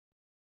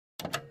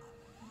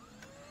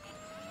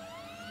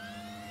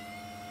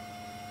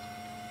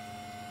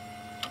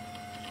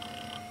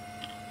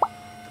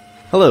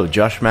Hello,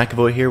 Josh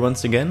McAvoy here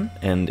once again,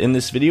 and in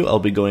this video I'll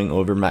be going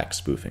over MAC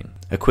spoofing,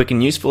 a quick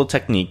and useful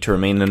technique to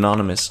remain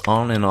anonymous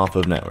on and off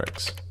of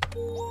networks.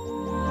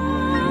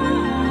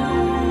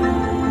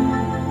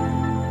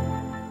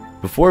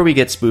 Before we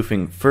get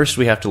spoofing, first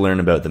we have to learn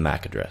about the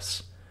MAC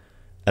address.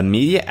 A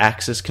media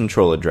access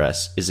control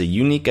address is a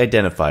unique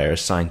identifier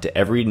assigned to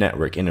every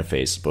network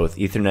interface, both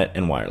Ethernet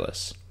and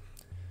wireless.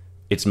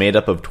 It's made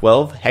up of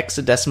 12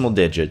 hexadecimal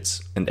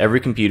digits, and every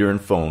computer and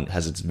phone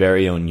has its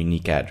very own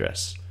unique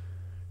address.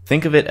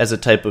 Think of it as a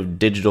type of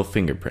digital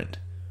fingerprint.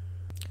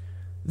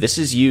 This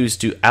is used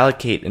to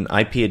allocate an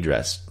IP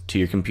address to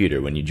your computer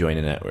when you join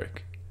a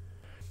network.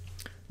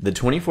 The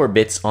 24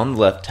 bits on the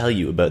left tell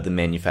you about the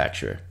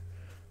manufacturer.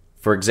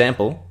 For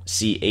example,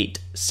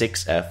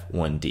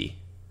 C86F1D.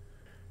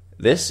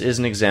 This is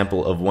an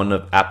example of one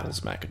of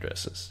Apple's MAC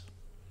addresses.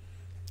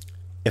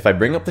 If I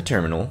bring up the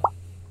terminal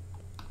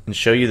and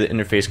show you the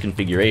interface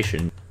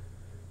configuration,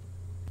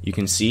 you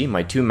can see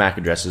my two MAC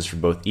addresses for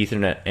both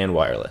Ethernet and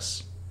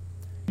wireless.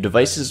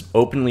 Devices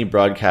openly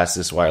broadcast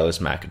this wireless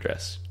MAC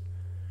address.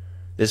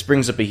 This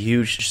brings up a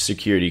huge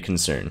security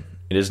concern.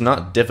 It is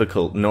not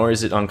difficult, nor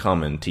is it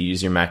uncommon, to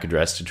use your MAC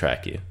address to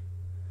track you.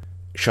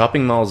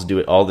 Shopping malls do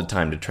it all the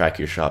time to track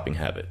your shopping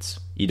habits.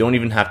 You don't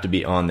even have to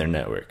be on their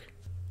network.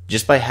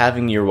 Just by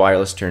having your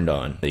wireless turned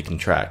on, they can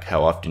track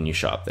how often you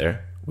shop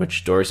there, which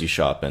stores you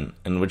shop in,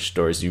 and which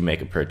stores you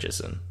make a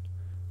purchase in.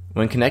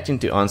 When connecting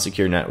to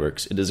unsecure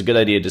networks, it is a good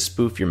idea to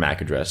spoof your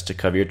MAC address to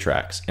cover your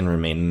tracks and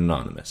remain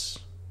anonymous.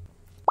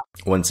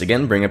 Once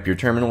again, bring up your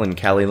terminal in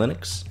Kali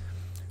Linux.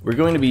 We're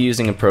going to be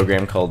using a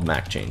program called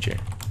MAC Changer.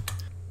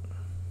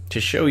 To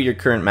show your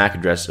current MAC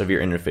address of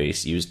your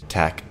interface, use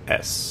TAC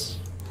S.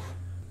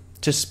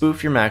 To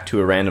spoof your MAC to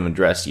a random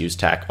address, use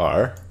TAC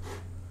R.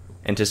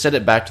 And to set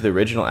it back to the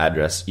original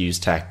address, use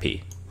TAC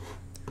P.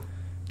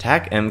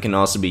 TAC M can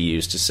also be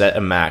used to set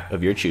a MAC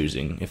of your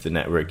choosing if the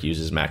network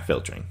uses MAC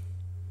filtering.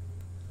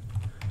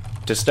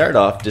 To start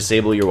off,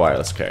 disable your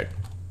wireless card.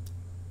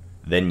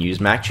 Then use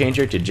MAC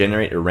Changer to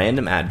generate a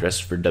random address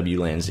for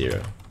WLAN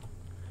 0.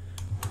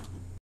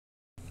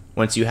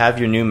 Once you have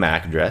your new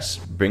MAC address,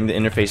 bring the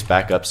interface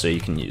back up so you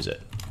can use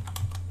it.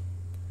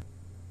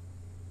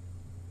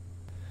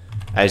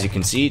 As you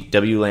can see,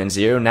 WLAN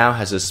 0 now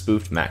has a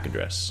spoofed MAC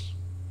address.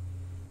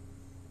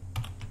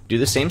 Do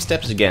the same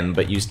steps again,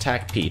 but use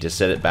TAC P to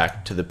set it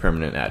back to the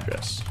permanent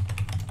address.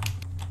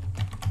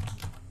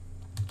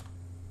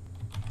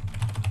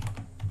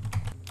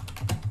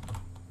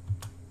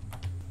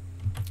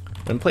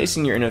 When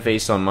placing your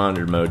interface on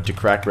monitor mode to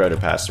crack router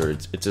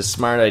passwords, it's a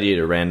smart idea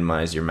to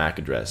randomize your MAC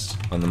address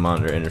on the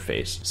monitor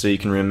interface so you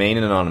can remain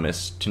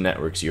anonymous to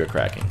networks you are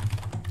cracking.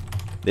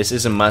 This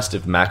is a must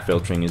if MAC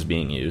filtering is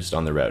being used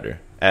on the router,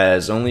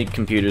 as only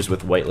computers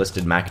with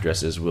whitelisted MAC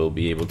addresses will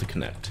be able to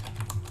connect.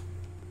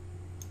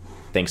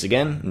 Thanks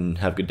again, and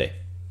have a good day.